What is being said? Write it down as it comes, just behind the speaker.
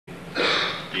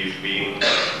He's been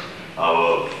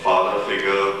our father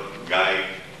figure, guide,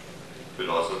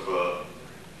 philosopher,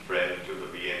 friend to the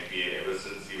BNPA ever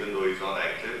since, even though he's not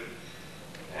active.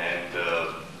 And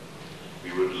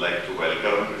we would like to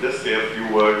welcome him to just say a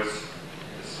few words.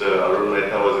 Mr. Arun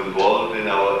Mehta was involved in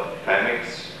our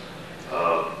Panics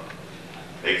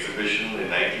exhibition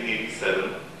in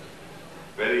 1987,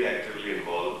 very actively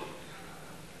involved,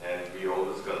 and we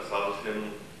always consult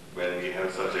him when we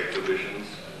have such exhibitions.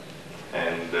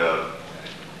 And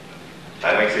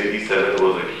Panics 87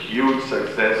 was a huge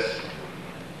success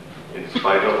in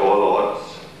spite of all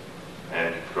odds,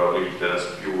 and probably tell us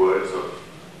a few words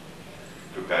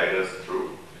to guide us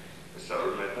through. Mr.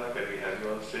 Arun Mehta, can we have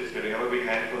you on stage? Can we have a big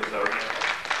hand for Mr. Arun Mehta?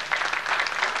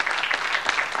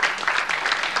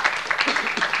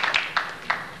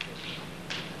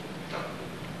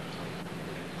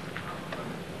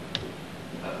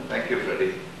 Thank you,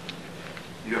 Freddie.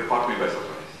 You have caught me by surprise.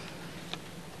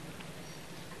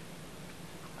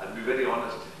 I'll be very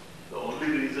honest. The only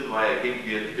reason why I came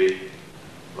here today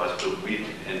was to meet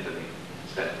Anthony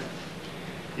Stanton.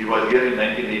 He was here in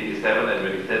 1987, and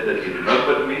when he said that he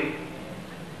remembered me,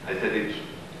 I said it's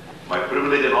my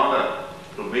privilege and honor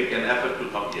to make an effort to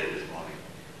come here this morning.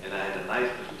 And I had a nice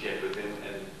little chat with him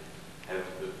and have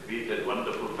created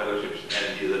wonderful fellowships,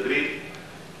 and he's agreed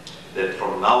that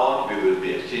from now on we will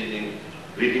be exchanging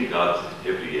greeting cards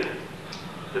every year.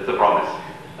 That's a promise.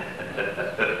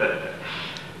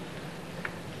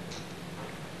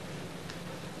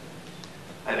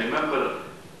 I remember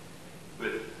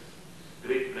with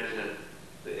great pleasure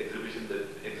the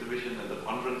exhibition and the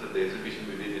conference and the exhibition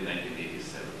we did in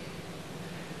 1987.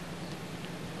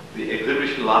 The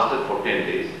exhibition lasted for 10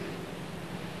 days,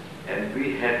 and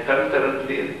we had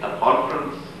concurrently a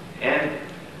conference and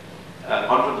a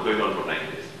conference going on for 9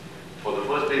 days. For the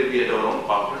first day we had our own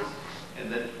conference,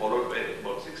 and then followed by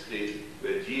about 6 days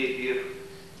where GATF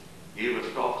gave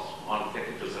us talks on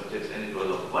technical subjects, and it was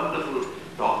a wonderful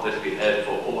talk that we had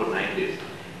for over 9 days.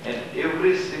 And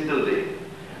every single day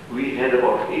we had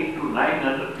about 800 to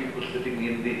 900 people sitting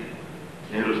in the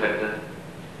Nehru sector,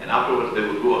 and afterwards they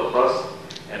would go across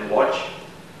and watch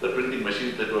the printing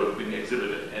machines that were being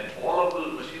exhibited, and all of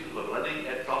those machines were running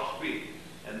at top speed,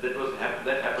 and that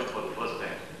happened for the first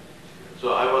time.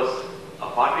 So I was a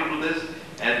party to this,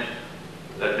 and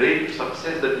the great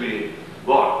success that we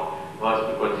got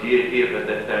was because GATF at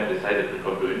that time decided to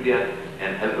come to India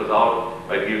and help us out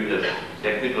by giving us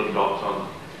technical talks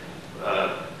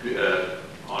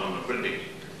on printing.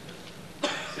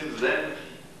 Since then,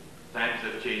 times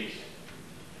have changed.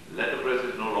 Letterpress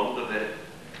is no longer there.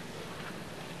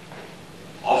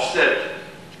 Offset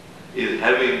is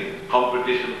having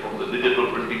competition from the digital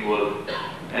printing world,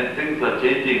 and things are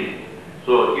changing.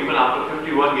 So even after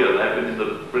 51 years, I've been in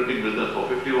the printing business for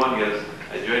 51 years,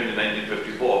 I joined in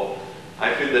 1954,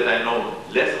 I feel that I know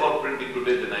less about printing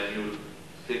today than I knew,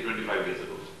 say, 25 years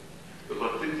ago.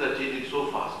 Because things are changing so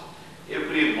fast.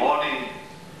 Every morning,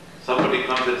 somebody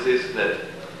comes and says that,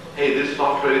 hey, this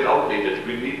software is outdated.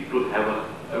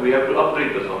 We have to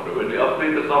upgrade the software. When we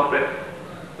upgrade the software,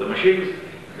 the machines,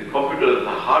 the computers, the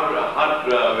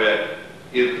hardware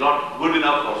is not good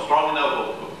enough or strong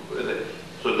enough.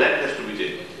 So that has to be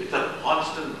changed. It's a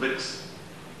constant mix.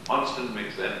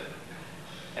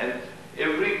 And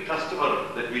every customer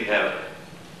that we have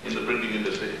in the printing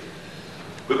industry,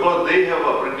 because they have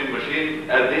a printing machine,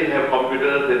 and they have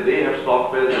computers, and they have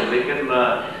software, and they can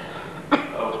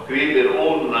create their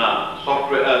own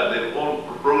software, their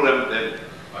own programs, and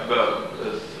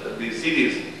the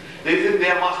CDs. They think they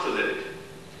are masters at it.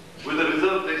 With the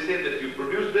result, they say that you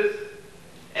produce this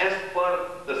as per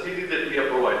the CD that we have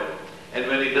provided. And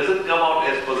when it doesn't come out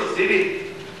as per the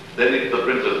CD, then it's the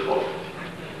printer's fault.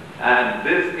 And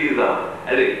this is a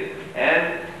headache.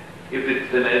 And if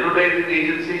it's an advertising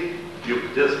agency, you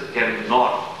just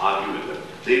cannot argue with them.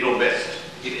 They know best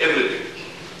in everything.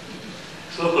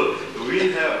 So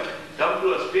we have come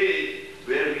to a stage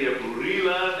where we have to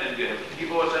relearn and we have to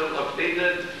keep ourselves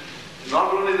updated.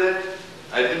 Not only that,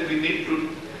 I think we need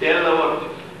to tell our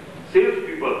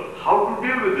salespeople how to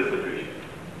deal with this situation.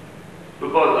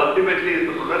 Because ultimately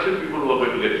it's the production people who are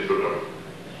going to get into trouble.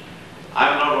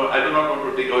 I do not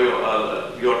want to take all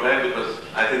your time, because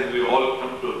I think we've all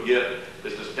come to hear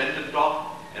Mr. Stanton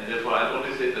talk, and therefore I'll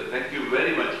only say that thank you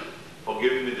very much for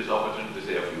giving me this opportunity to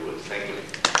say a few words. Thank you.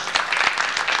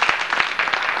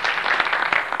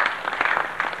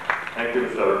 Thank you,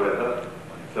 Mr. Arun Mehta.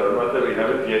 Mr. Arun Mehta, we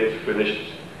haven't yet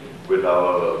finished with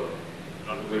our,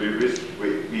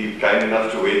 be kind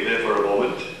enough to wait there for a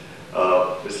moment.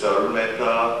 Mr. Arun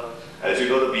Mehta, as you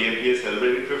know, the BNP is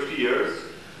celebrating 50 years,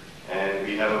 and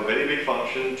we have a very big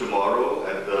function tomorrow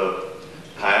at the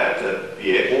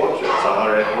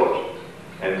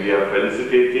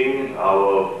felicitating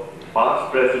our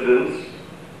past presidents,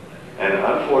 and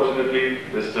unfortunately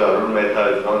Mr. Arun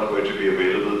Mehta is not going to be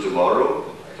available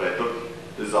tomorrow, so I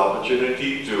took this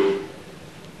opportunity to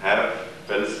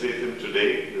felicitate him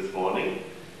today, this morning.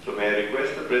 So may I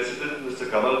request the President,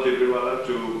 Mr. Kamal Tibriwala,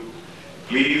 to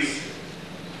please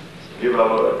give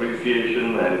our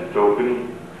appreciation and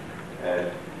token,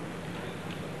 and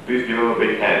please give him a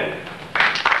big hand.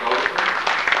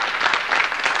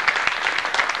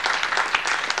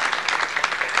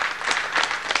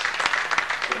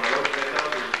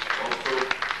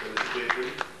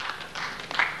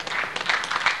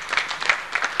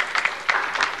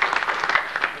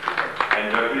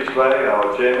 And Jagdish Bhai,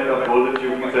 our Chairman of Golden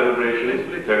Jubilee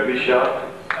Celebration, Jagdish Shah.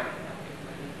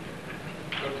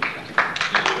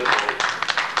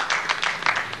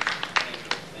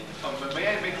 May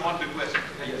I make one request?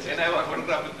 Yes. And I have a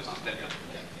photograph with Mr. Stelio.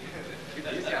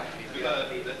 Yes, yeah.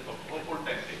 Full time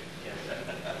thing.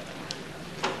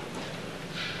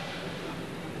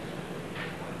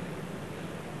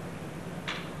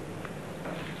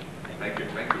 Thank you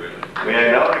very much. May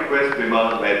I now request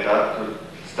Vimal Mehta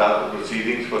to start the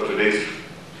proceedings for today's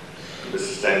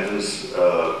Mrs. Stanton's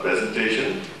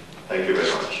presentation. Thank you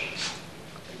very much.